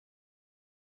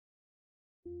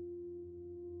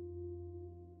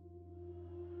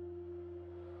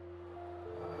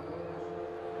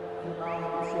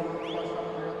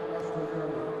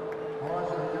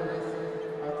Roger Gracie,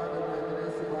 Academia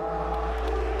Gracie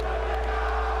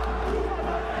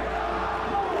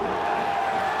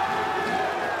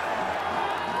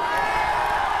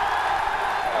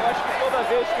Eu acho que toda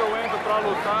vez que eu entro para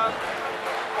lutar,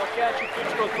 qualquer atitude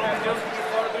que eu tomo dentro de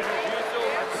fora do jiu-jitsu,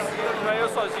 não é eu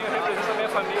sozinho, representa a minha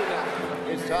família.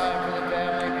 It's time for the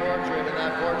family portrait, and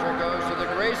that portrait goes to the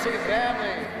Gracie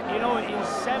family. You know, in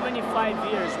 75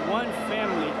 years, one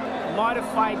family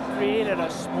modified, created a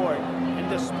sport,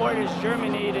 and the sport has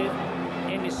germinated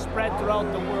and is spread throughout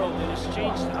the world, and it's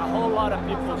changed a whole lot of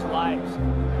people's lives.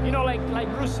 You know, like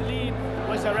Bruce Lee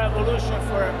was a revolution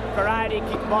for karate,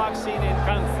 kickboxing, and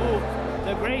kung fu.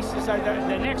 The Gracies are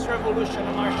the next revolution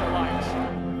of martial arts.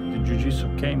 The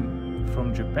jiu-jitsu came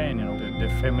from Japan, you know, the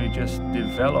family just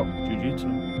developed jiu-jitsu,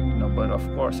 you know, but of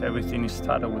course everything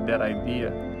started with that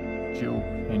idea, jiu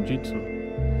and jitsu.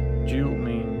 Jiu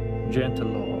means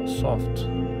gentle or soft,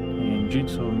 and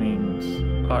jitsu means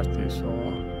artist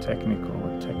or technical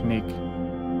or technique.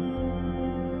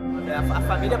 A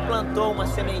família plantou uma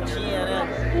sementinha, né,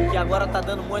 que agora tá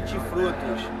dando um monte de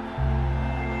frutos.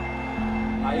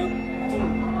 Aí,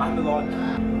 armlock.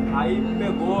 Aí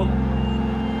pegou.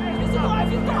 Isso não é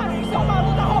vitória, isso é uma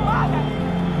luta roubada!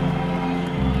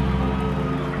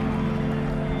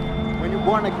 When you're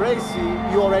born a Gracie,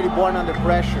 you're already born under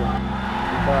pressure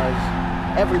because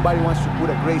everybody wants to put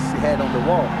a Gracie head on the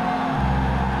wall.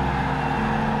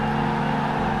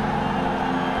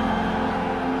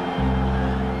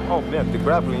 Oh man, the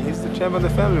grappling, he's the champion of the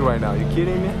family right now. You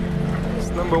kidding me? He's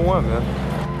 #1, man.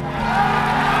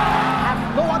 I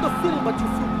have no other feeling but to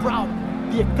feel proud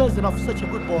to be a cousin of such a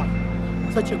good boy,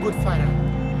 such a good fighter.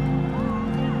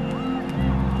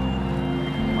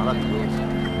 Maravilhoso.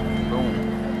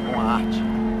 Com a arte,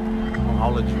 com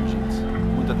aula de jiu-jitsu,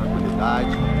 muita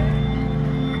tranquilidade.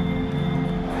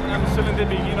 I'm still in the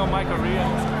beginning of my career.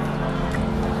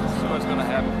 See what's gonna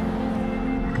happen.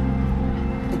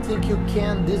 I think you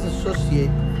can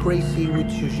disassociate Gracie with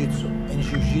Jiu-Jitsu and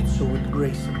Jiu-Jitsu with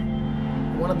Gracie.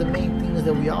 One of the main things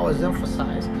that we always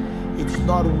emphasize, it's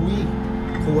not we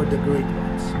who are the great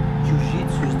ones.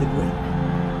 Jiu-Jitsu is the great one.